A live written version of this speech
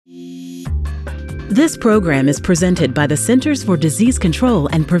This program is presented by the Centers for Disease Control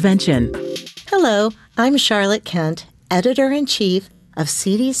and Prevention. Hello, I'm Charlotte Kent, Editor-in-Chief of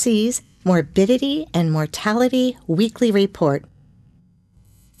CDC's Morbidity and Mortality Weekly Report.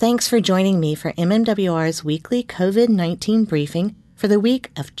 Thanks for joining me for MMWR's weekly COVID-19 briefing for the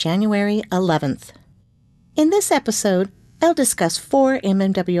week of January 11th. In this episode, I'll discuss 4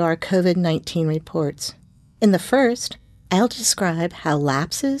 MMWR COVID-19 reports. In the first, I'll describe how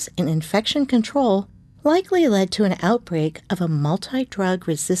lapses in infection control likely led to an outbreak of a multi-drug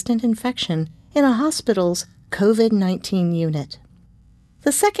resistant infection in a hospital's COVID-19 unit.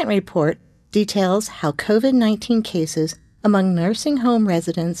 The second report details how COVID-19 cases among nursing home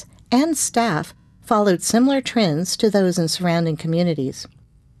residents and staff followed similar trends to those in surrounding communities.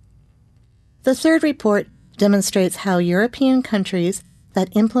 The third report demonstrates how European countries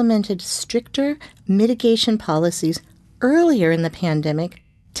that implemented stricter mitigation policies earlier in the pandemic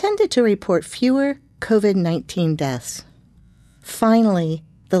tended to report fewer COVID-19 deaths. Finally,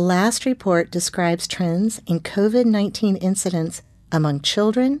 the last report describes trends in COVID-19 incidents among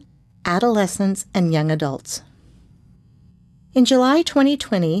children, adolescents, and young adults. In July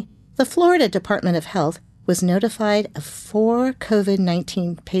 2020, the Florida Department of Health was notified of 4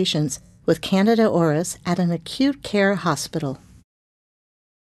 COVID-19 patients with Candida auris at an acute care hospital.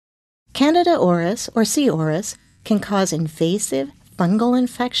 Candida auris, or C. auris, can cause invasive fungal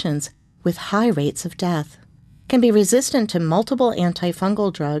infections with high rates of death, can be resistant to multiple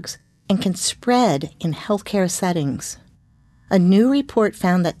antifungal drugs, and can spread in healthcare settings. A new report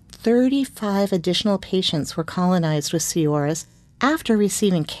found that 35 additional patients were colonized with C. auris after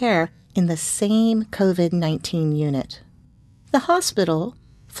receiving care in the same COVID-19 unit. The hospital,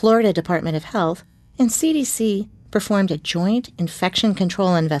 Florida Department of Health, and CDC performed a joint infection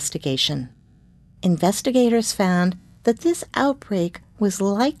control investigation. Investigators found that this outbreak was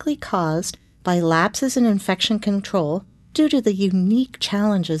likely caused by lapses in infection control due to the unique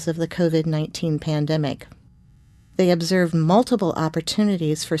challenges of the COVID-19 pandemic. They observed multiple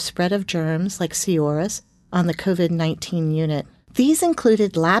opportunities for spread of germs like C. auris on the COVID-19 unit. These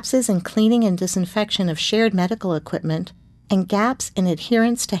included lapses in cleaning and disinfection of shared medical equipment and gaps in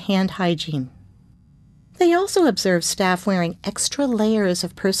adherence to hand hygiene. They also observed staff wearing extra layers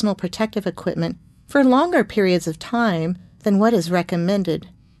of personal protective equipment for longer periods of time than what is recommended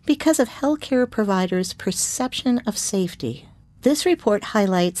because of healthcare providers' perception of safety. This report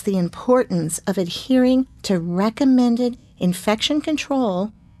highlights the importance of adhering to recommended infection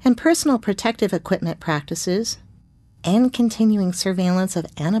control and personal protective equipment practices and continuing surveillance of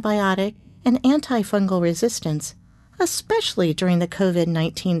antibiotic and antifungal resistance, especially during the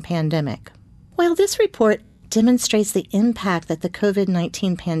COVID-19 pandemic. While this report demonstrates the impact that the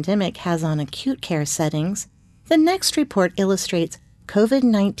COVID-19 pandemic has on acute care settings, the next report illustrates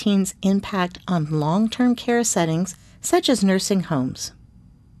COVID-19's impact on long-term care settings such as nursing homes.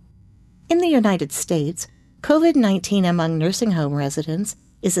 In the United States, COVID-19 among nursing home residents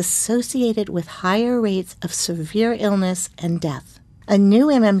is associated with higher rates of severe illness and death. A new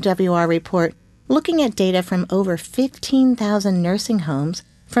MMWR report looking at data from over 15,000 nursing homes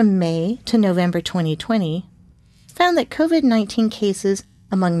from May to November 2020 found that COVID-19 cases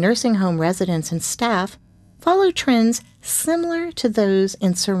among nursing home residents and staff follow trends similar to those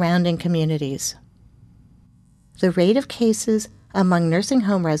in surrounding communities. The rate of cases among nursing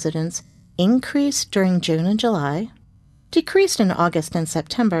home residents increased during June and July, decreased in August and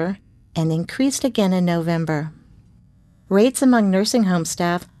September, and increased again in November. Rates among nursing home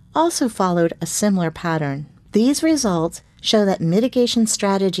staff also followed a similar pattern. These results show that mitigation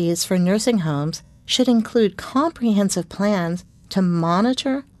strategies for nursing homes should include comprehensive plans to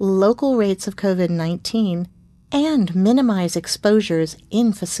monitor local rates of COVID-19 and minimize exposures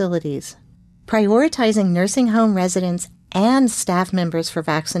in facilities. Prioritizing nursing home residents and staff members for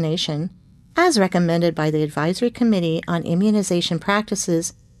vaccination, as recommended by the Advisory Committee on Immunization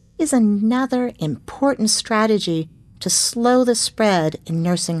Practices, is another important strategy to slow the spread in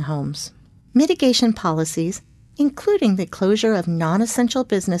nursing homes. Mitigation policies, including the closure of non-essential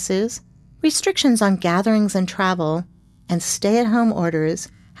businesses, restrictions on gatherings and travel, and stay-at-home orders,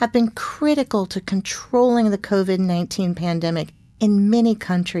 have been critical to controlling the COVID-19 pandemic in many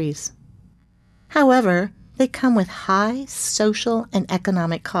countries. However, they come with high social and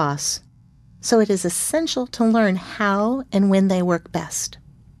economic costs, so it is essential to learn how and when they work best.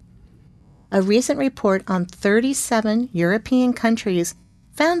 A recent report on 37 European countries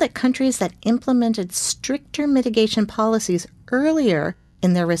found that countries that implemented stricter mitigation policies earlier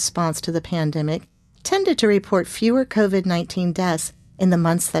in their response to the pandemic tended to report fewer COVID-19 deaths in the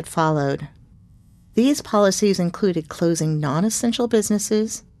months that followed. These policies included closing non-essential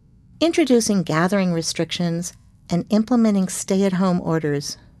businesses, introducing gathering restrictions, and implementing stay-at-home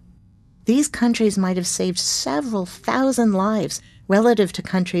orders. These countries might have saved several thousand lives relative to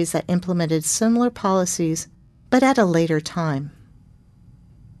countries that implemented similar policies, but at a later time.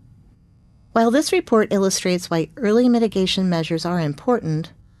 While this report illustrates why early mitigation measures are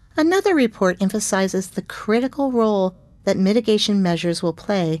important, another report emphasizes the critical role that mitigation measures will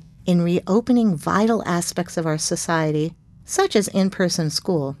play in reopening vital aspects of our society, such as in-person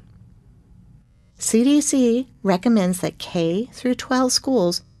school. CDC recommends that K through 12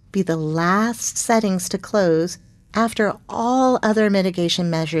 schools be the last settings to close after all other mitigation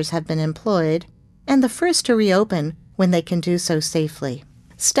measures have been employed, and the first to reopen when they can do so safely.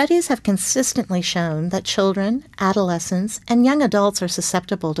 Studies have consistently shown that children, adolescents, and young adults are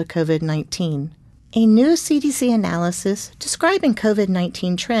susceptible to COVID-19. A new CDC analysis describing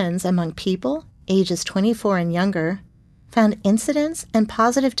COVID-19 trends among people ages 24 and younger found incidence and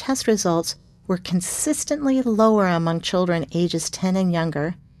positive test results were consistently lower among children ages 10 and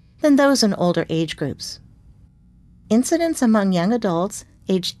younger than those in older age groups. Incidence among young adults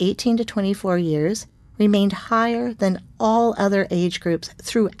aged 18 to 24 years remained higher than all other age groups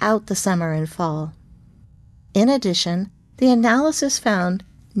throughout the summer and fall. In addition, the analysis found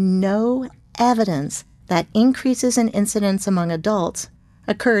no evidence that increases in incidence among adults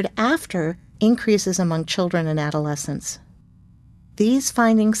occurred after increases among children and adolescents. These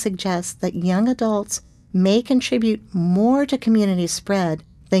findings suggest that young adults may contribute more to community spread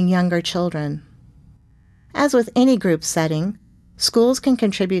than younger children. As with any group setting, schools can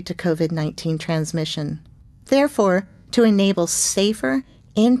contribute to COVID-19 transmission. Therefore, to enable safer,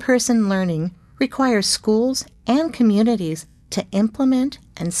 in-person learning requires schools and communities to implement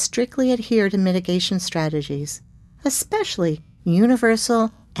and strictly adhere to mitigation strategies, especially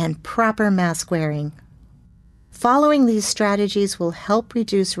universal and proper mask wearing. Following these strategies will help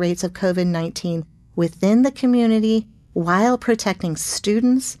reduce rates of COVID-19 within the community while protecting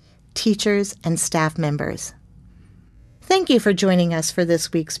students, teachers, and staff members. Thank you for joining us for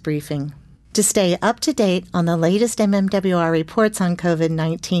this week's briefing. To stay up to date on the latest MMWR reports on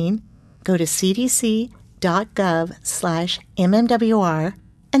COVID-19, go to cdc.gov/MMWR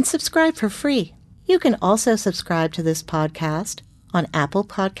and subscribe for free. You can also subscribe to this podcast on Apple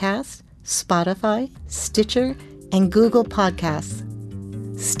Podcasts, Spotify, Stitcher, and Google Podcasts.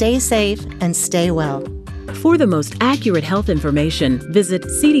 Stay safe and stay well. For the most accurate health information, visit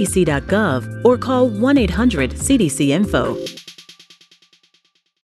cdc.gov or call 1-800-CDC-INFO.